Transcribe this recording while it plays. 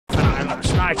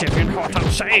last night, if you know what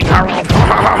I'm saying, Harold.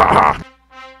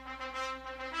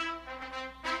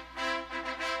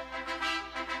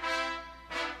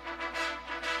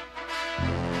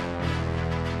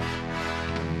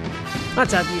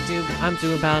 What's up, YouTube? I'm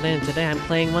SuperPaldn, and today I'm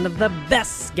playing one of the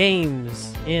best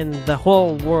games in the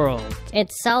whole world.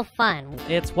 It's so fun.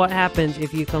 It's what happens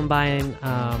if you combine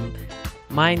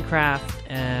Minecraft,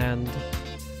 and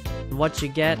what you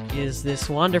get is this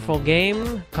wonderful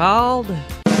game called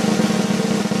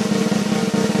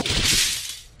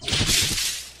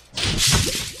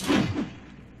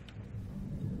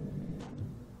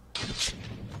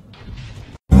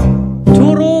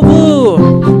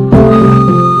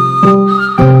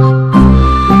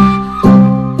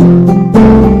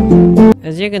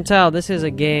As you can tell, this is a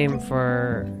game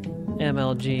for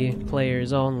MLG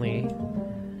players only.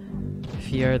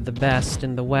 If you're the best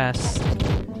in the West.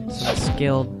 Some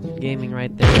skilled gaming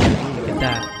right there. Look at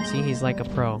that. See, he's like a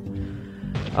pro.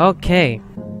 Okay.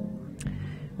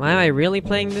 Why am I really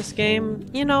playing this game?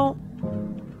 You know,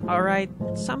 alright,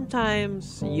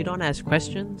 sometimes you don't ask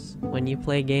questions when you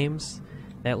play games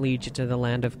that lead you to the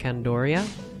land of Candoria.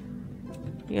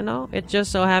 You know, it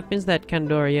just so happens that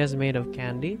Candoria is made of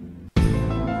candy.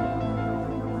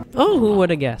 Oh, who would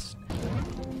have guessed?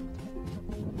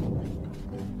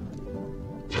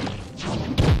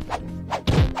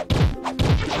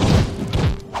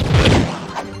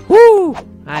 Woo!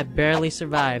 I barely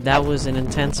survived. That was an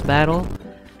intense battle.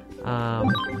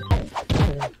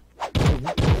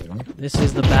 This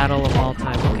is the battle of all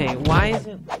time. Okay, why is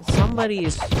it somebody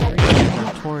is streaming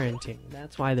or torrenting?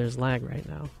 That's why there's lag right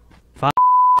now. Fuck.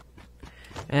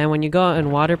 And when you go in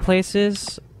water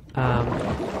places,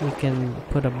 you can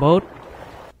put a boat.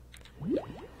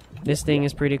 This thing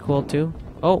is pretty cool too.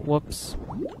 Oh, whoops.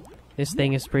 This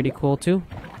thing is pretty cool too.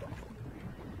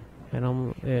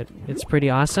 And it's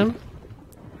pretty awesome.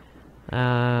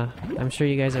 I'm sure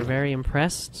you guys are very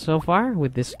impressed so far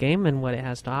with this game and what it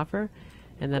has to offer.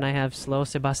 And then I have Slow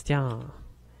Sebastian,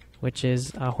 which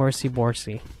is a horsey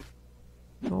borsey.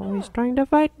 Oh, he's trying to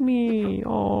fight me.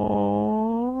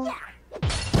 Oh.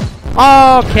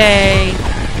 Okay.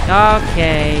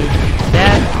 Okay,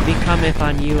 that becometh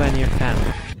on you and your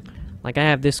family. Like, I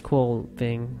have this cool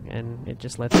thing, and it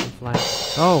just lets me fly.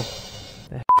 Oh,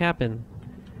 the heck happened?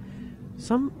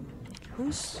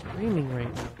 Who's screaming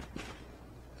right now?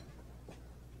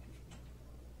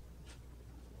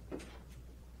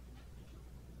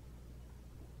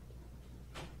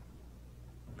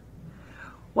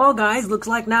 Well, guys, looks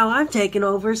like now I'm taking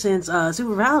over since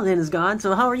SuperPaldn is gone.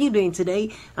 So how are you doing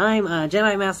today? I'm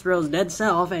Jedi Master Ro's dead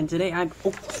self, and today I'm...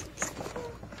 Oh.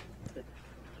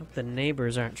 Hope the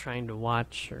neighbors aren't trying to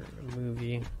watch a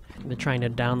movie. They're trying to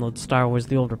download Star Wars: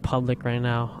 The Old Republic right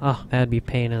now. Oh, that'd be a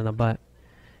pain in the butt.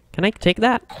 Can I take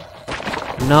that?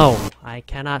 No, I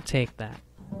cannot take that.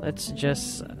 Let's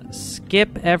just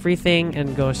skip everything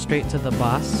and go straight to the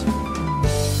boss.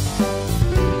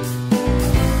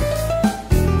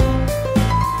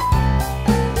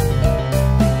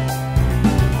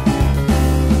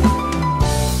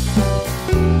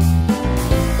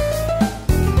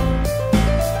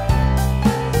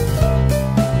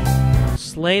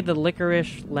 Slay the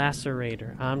licorice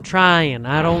lacerator. I'm trying.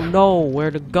 I don't know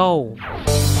where to go.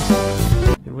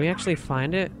 Did we actually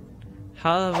find it?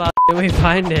 How the fuck did we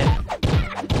find it?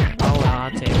 Oh well, I'll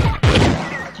take it.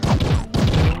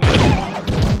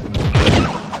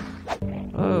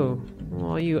 Oh.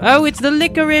 Oh, you. Oh, it's the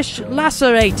licorice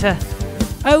lacerator.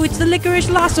 Oh, it's the licorice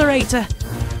lacerator.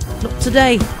 Not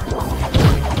today.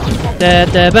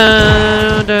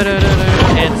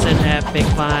 It's an epic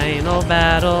final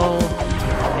battle.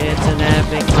 It's an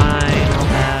epic final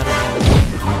battle.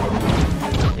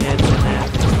 It's an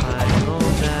epic final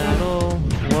battle.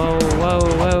 Whoa, whoa,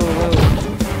 whoa,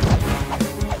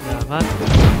 whoa.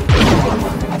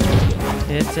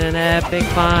 It's an epic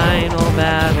final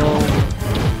battle.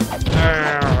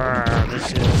 This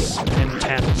is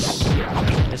intense.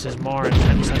 This is more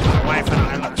intense than my wife and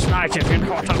I last night, if you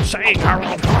know what I'm saying,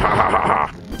 Harold.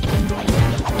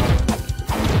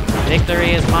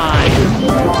 Victory is mine.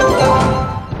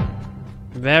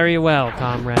 Very well,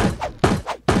 comrade.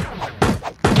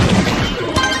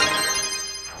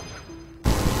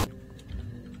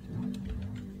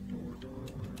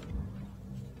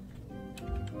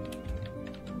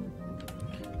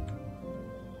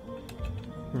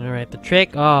 Alright, the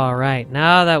trick. Alright,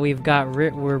 now that we've got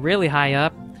we're really high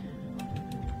up,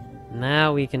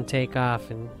 now we can take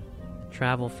off and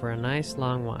travel for a nice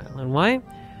long while. And why?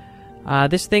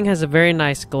 This thing has a very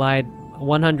nice glide.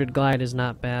 100 glide is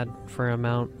not bad for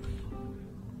amount.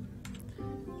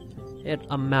 It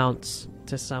amounts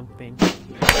to something.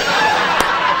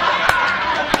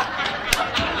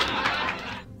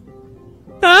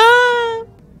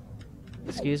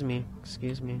 excuse me.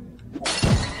 Excuse me.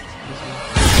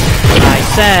 I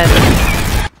said...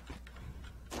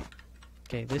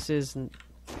 Okay, this is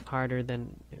harder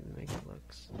than it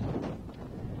looks.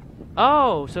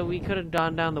 Oh, so we could have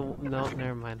gone down the... No,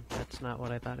 never mind. That's not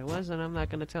what I thought it was, and I'm not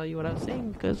going to tell you what I was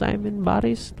saying, because I'm in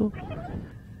body still.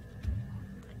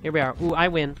 Here we are. Ooh, I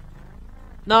win.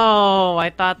 No, I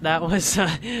thought that was...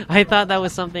 I thought that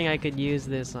was something I could use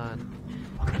this on.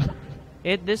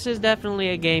 This is definitely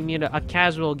a game, you know, a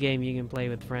casual game you can play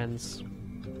with friends.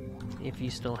 If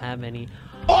you still have any.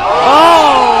 I'm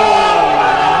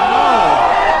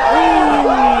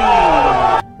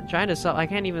trying to solve. I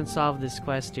can't even solve this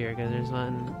quest here because there's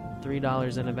one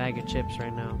 $3 in a bag of chips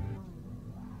right now.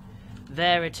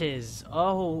 There it is.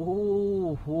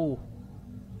 Oh,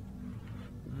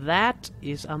 that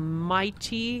is a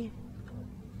mighty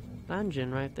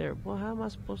dungeon right there. Well, how am I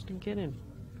supposed to get in?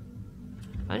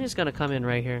 I'm just gonna come in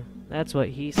right here. That's what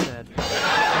he said.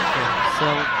 Okay,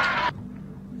 so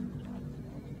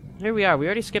here we are. We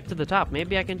already skipped to the top.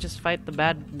 Maybe I can just fight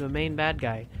the main bad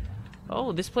guy.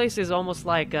 Oh, this place is almost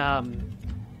like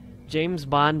James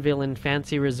Bond villain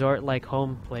fancy resort like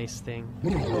home place thing.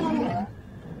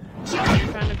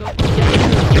 Trying to go get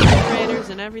the refrigerators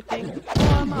and everything.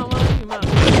 Come on.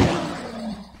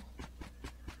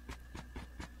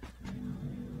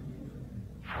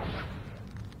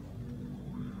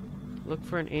 Look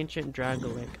for an ancient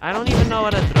Dragolic. I don't even know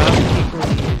what a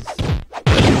Dragolic is.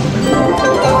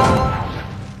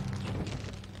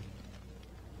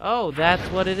 Oh, that's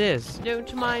what it is.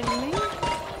 Don't mind me.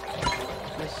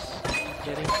 Just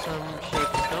getting some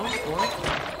shaped stone.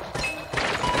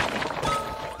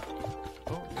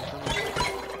 Oh,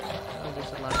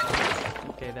 there's a lot.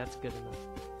 Okay, that's good enough.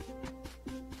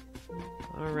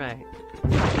 Alright.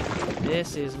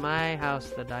 This is my house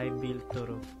that I built,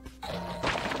 Toro.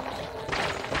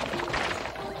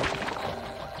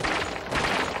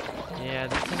 Yeah,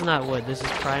 this is not wood. This is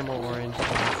primal orange.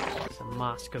 It's a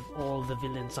mask of all the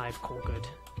villains I've conquered.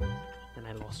 And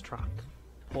I lost track.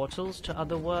 Portals to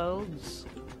other worlds.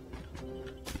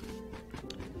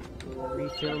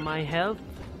 Refill my health.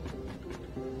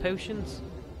 Potions.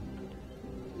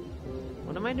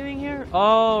 What am I doing here?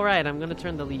 Oh, right. I'm gonna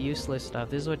turn the useless stuff.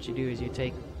 This is what you do: is you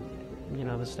take, you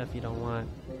know, the stuff you don't want,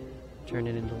 turn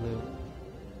it into loot.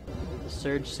 The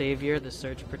Surge Savior, the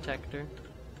Surge Protector.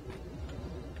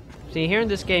 See, here in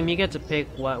this game, you get to pick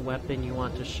what weapon you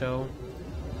want to show.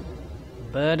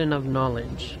 Burden of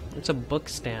Knowledge. It's a book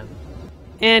stand.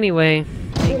 Anyway.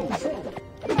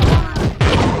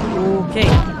 Okay.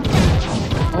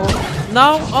 Oh,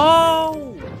 no!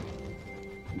 Oh!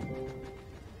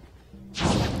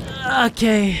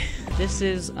 Okay. This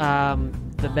is,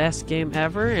 the best game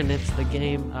ever, and it's the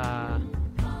game,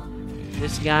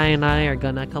 this guy and I are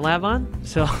gonna collab on.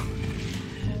 So,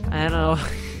 I don't know.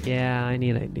 Yeah, I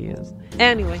need ideas.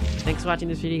 Anyway, thanks for watching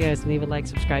this video, guys. Leave a like,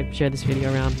 subscribe, share this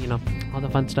video around, you know, all the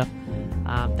fun stuff.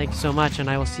 Thank you so much, and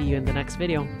I will see you in the next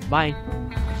video. Bye.